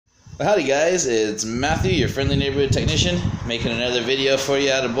Well, howdy guys, it's Matthew, your friendly neighborhood technician, making another video for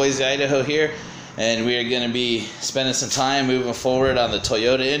you out of Boise, Idaho here, and we are going to be spending some time moving forward on the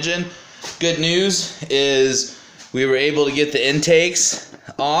Toyota engine. Good news is we were able to get the intakes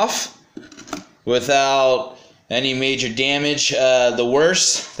off without any major damage. The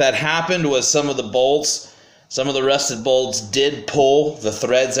worst that happened was some of the bolts, some of the rusted bolts did pull the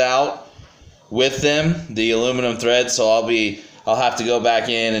threads out with them, the aluminum threads, so I'll have to go back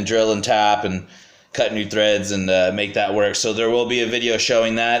in and drill and tap and cut new threads and make that work. So there will be a video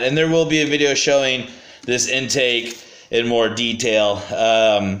showing that, and there will be a video showing this intake in more detail.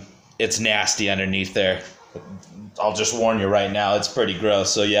 It's nasty underneath there. I'll just warn you right now, it's pretty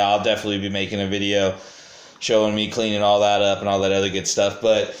gross. So yeah, I'll definitely be making a video showing me cleaning all that up and all that other good stuff.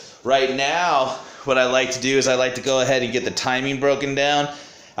 But right now, what I like to do is I like to go ahead and get the timing broken down.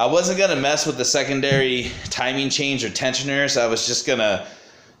 I wasn't going to mess with the secondary timing chains or tensioners. I was just going to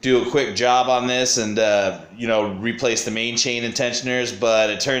do a quick job on this and, replace the main chain and tensioners. But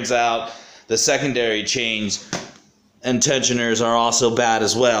it turns out the secondary chains and tensioners are also bad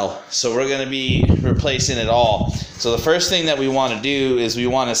as well. So we're going to be replacing it all. So the first thing that we want to do is we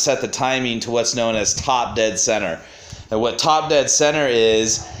want to set the timing to what's known as top dead center. And what top dead center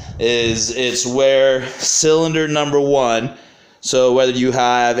is it's where cylinder number 1, so whether you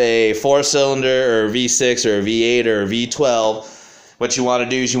have a 4-cylinder or a V6 or a V8 or a V12, what you want to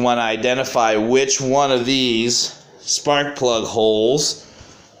do is you want to identify which one of these spark plug holes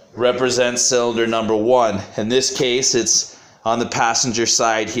represents cylinder number 1. In this case, it's on the passenger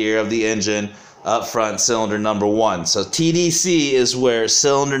side here of the engine, up front, cylinder number 1. So TDC is where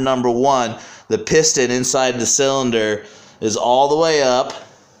cylinder number 1, the piston inside the cylinder, is all the way up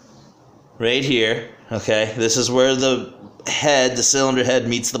right here. Okay, this is where the cylinder head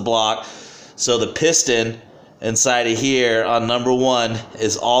meets the block. So the piston inside of here on number 1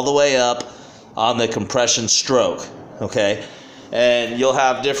 is all the way up on the compression stroke. Okay, and you'll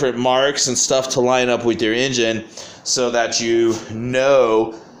have different marks and stuff to line up with your engine so that you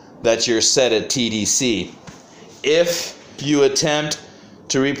know that you're set at TDC. If you attempt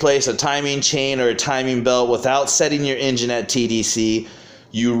to replace a timing chain or a timing belt without setting your engine at TDC,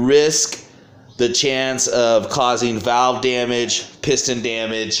 you risk the chance of causing valve damage, piston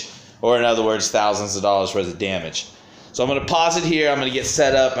damage, or in other words, thousands of dollars worth of damage. So I'm going to pause it here, I'm going to get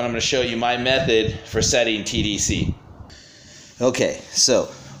set up, and I'm going to show you my method for setting TDC. Okay, so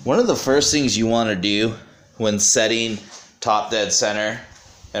one of the first things you want to do when setting top dead center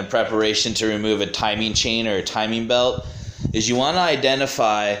in preparation to remove a timing chain or a timing belt is you want to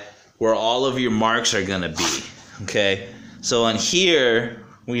identify where all of your marks are going to be. Okay, so on here,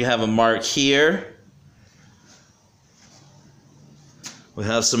 we have a mark here. We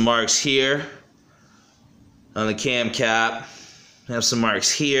have some marks here on the cam cap. We have some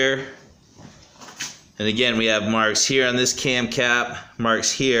marks here. And again, we have marks here on this cam cap,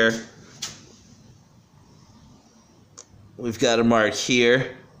 marks here. We've got a mark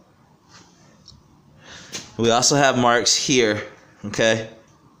here. We also have marks here, okay?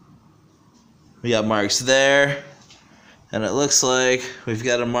 We got marks there. And it looks like we've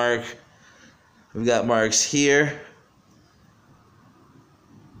got marks here.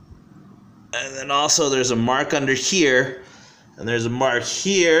 And then also there's a mark under here. And there's a mark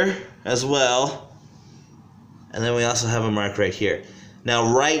here as well. And then we also have a mark right here.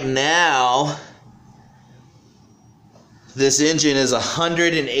 Now right now, this engine is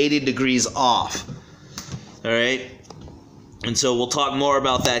 180 degrees off. All right? And so we'll talk more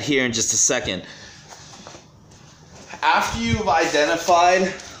about that here in just a second. After you've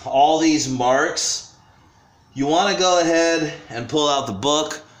identified all these marks, you want to go ahead and pull out the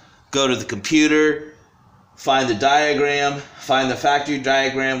book, go to the computer, find the diagram, find the factory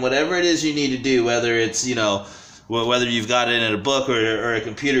diagram, whatever it is you need to do, whether it's, whether you've got it in a book or a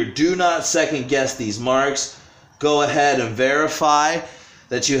computer. Do not second guess these marks. Go ahead and verify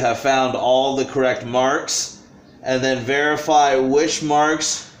that you have found all the correct marks, and then verify which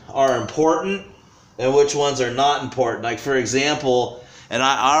marks are important and which ones are not important. Like for example, and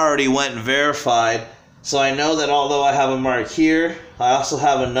I already went and verified, so I know that although I have a mark here, I also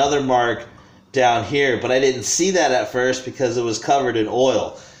have another mark down here, but I didn't see that at first because it was covered in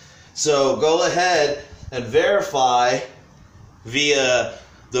oil. So go ahead and verify via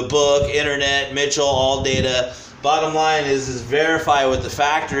the book, internet, Mitchell, all data. Bottom line is verify with the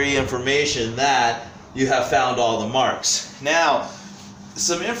factory information that you have found all the marks. Now,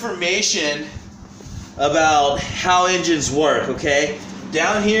 some information about how engines work, okay?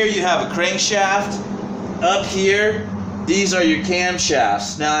 Down here you have a crankshaft. Up here, these are your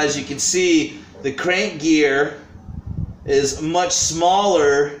camshafts. Now as you can see, the crank gear is much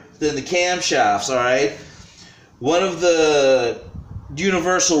smaller than the camshafts, all right? One of the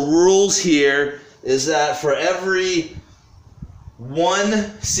universal rules here is that for every one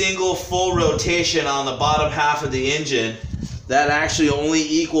single full rotation on the bottom half of the engine, that actually only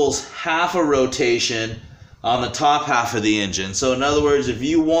equals half a rotation on the top half of the engine. So in other words, if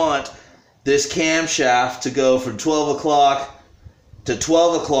you want this camshaft to go from 12 o'clock to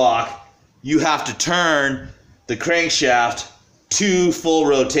 12 o'clock, you have to turn the crankshaft 2 full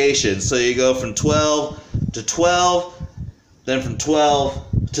rotations. So you go from 12 to 12, then from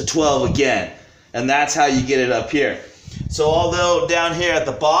 12 to 12 again. And that's how you get it up here. So although down here at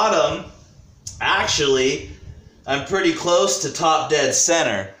the bottom, actually, I'm pretty close to top dead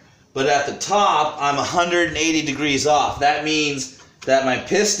center, but at the top, I'm 180 degrees off. That means that my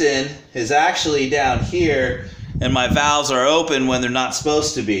piston is actually down here, and my valves are open when they're not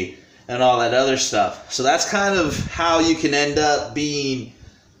supposed to be, and all that other stuff. So that's kind of how you can end up being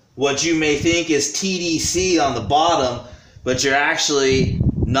what you may think is TDC on the bottom, but you're actually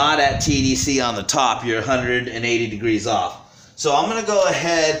not at TDC on the top. You're 180 degrees off. So I'm going to go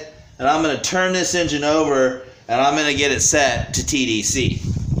ahead and I'm going to turn this engine over, and I'm going to get it set to TDC.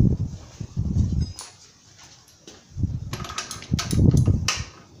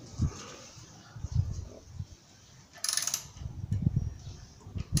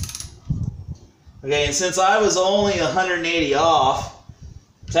 Okay, and since I was only 180 off,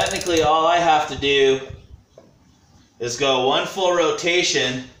 technically all I have to do is go 1 full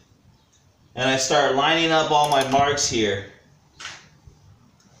rotation, and I start lining up all my marks here.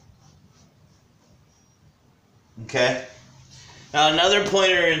 Okay? Now another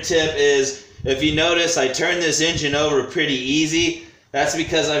pointer and tip is, if you notice I turn this engine over pretty easy, that's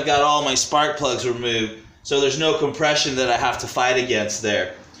because I've got all my spark plugs removed, so there's no compression that I have to fight against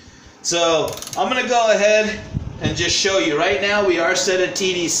there. So I'm going to go ahead and just show you. Right now we are set at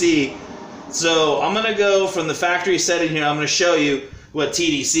TDC. So I'm going to go from the factory setting here. I'm going to show you what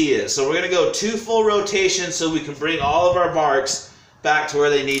TDC is. So we're going to go 2 full rotations so we can bring all of our marks back to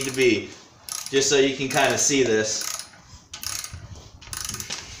where they need to be. Just so you can kind of see this.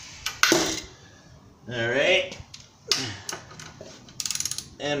 Alright.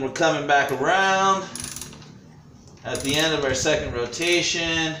 And we're coming back around at the end of our second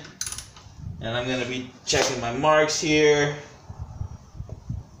rotation. And I'm going to be checking my marks here.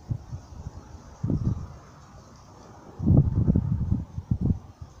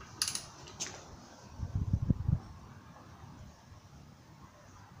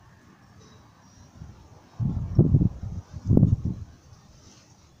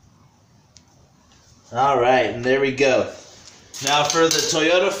 All right, and there we go. Now for the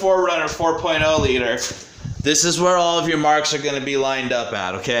Toyota 4Runner 4.0 liter, this is where all of your marks are going to be lined up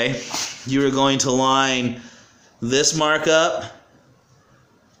at, okay? You are going to line this mark up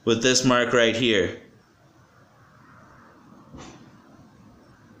with this mark right here.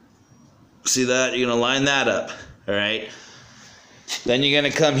 See that? You're going to line that up, all right? Then you're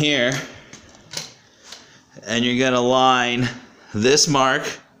going to come here and you're going to line this mark.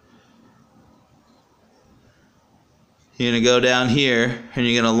 You're going to go down here and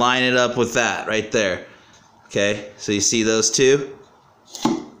you're going to line it up with that right there. Okay, so you see those two?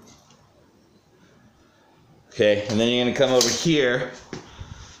 Okay, and then you're going to come over here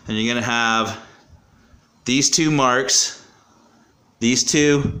and you're going to have these 2 marks, these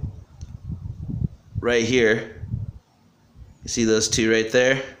 2 right here. You see those 2 right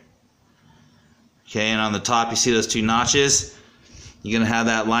there? Okay, and on the top you see those 2 notches. You're going to have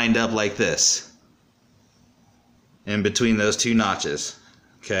that lined up like this, in between those 2 notches.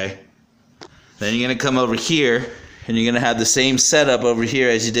 Okay? Then you're going to come over here and you're going to have the same setup over here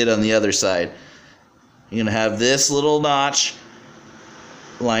as you did on the other side. You're going to have this little notch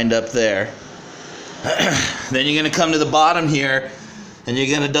lined up there. Then you're going to come to the bottom here and you're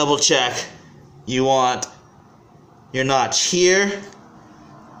going to double check. You want your notch here,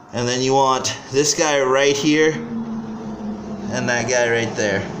 and then you want this guy right here and that guy right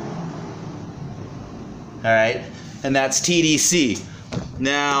there. Alright? And that's TDC.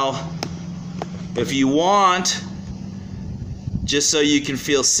 Now, if you want, just so you can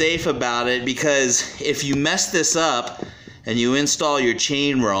feel safe about it, because if you mess this up and you install your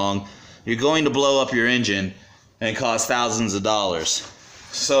chain wrong, you're going to blow up your engine and cost thousands of dollars.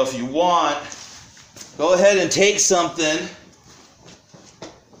 So if you want, go ahead and take something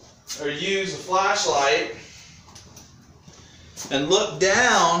or use a flashlight and look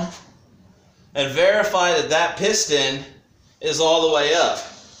down and verify that that piston is all the way up.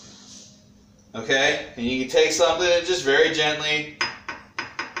 Okay? And you can take something and just very gently,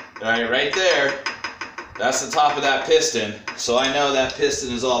 alright, right there, That's the top of that piston, so I know that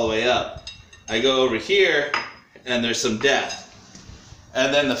piston is all the way up. I go over here, and there's some depth.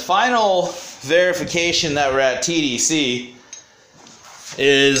 And then the final verification that we're at TDC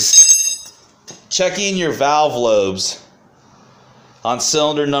is checking your valve lobes on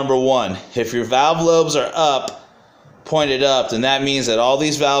cylinder number 1. If your valve lobes are up, pointed up, then that means that all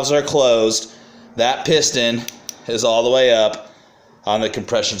these valves are closed. That piston is all the way up on the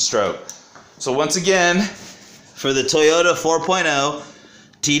compression stroke. So once again, for the Toyota 4.0,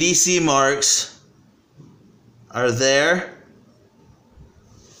 TDC marks are there.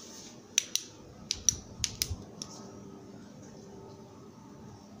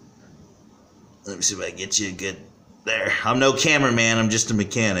 Let me see if I can get you good there. I'm no cameraman, I'm just a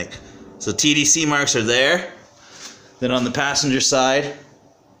mechanic. So TDC marks are there. Then on the passenger side,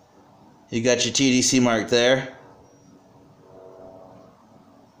 you got your TDC mark there.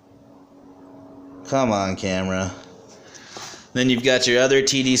 Come on, camera. Then you've got your other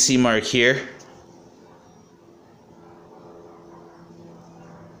TDC mark here.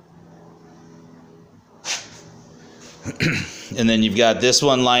 And then you've got this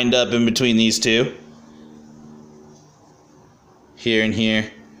one lined up in between these two. Here and here.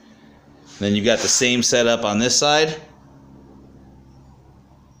 Then you've got the same setup on this side.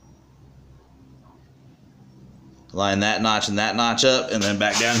 Line that notch and that notch up, and then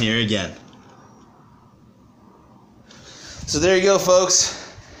back down here again. So there you go,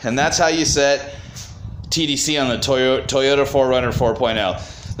 folks. And that's how you set TDC on the Toyota 4Runner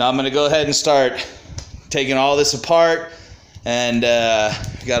 4.0. Now I'm going to go ahead and start taking all this apart, and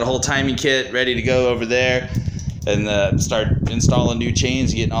got a whole timing kit ready to go over there, and start installing new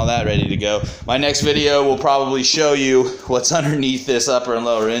chains, getting all that ready to go. My next video will probably show you what's underneath this upper and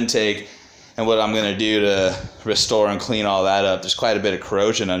lower intake and what I'm going to do to restore and clean all that up. There's quite a bit of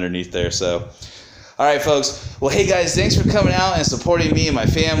corrosion underneath there. So alright, folks. Well, hey guys, thanks for coming out and supporting me and my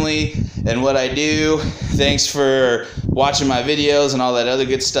family and what I do. Thanks for watching my videos and all that other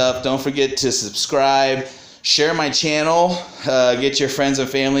good stuff. Don't forget to subscribe, share my channel, get your friends and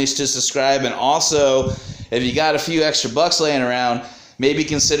families to subscribe, and also, if you got a few extra bucks laying around, maybe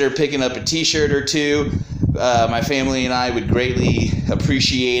consider picking up a t-shirt or two. My family and I would greatly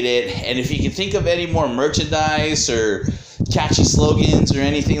appreciate it. And if you can think of any more merchandise or catchy slogans or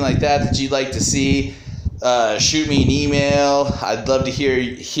anything like that you'd like to see, shoot me an email. I'd love to hear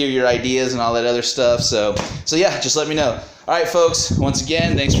your ideas and all that other stuff. So yeah, just let me know. All right, folks, once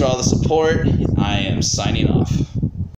again, thanks for all the support. I am signing off.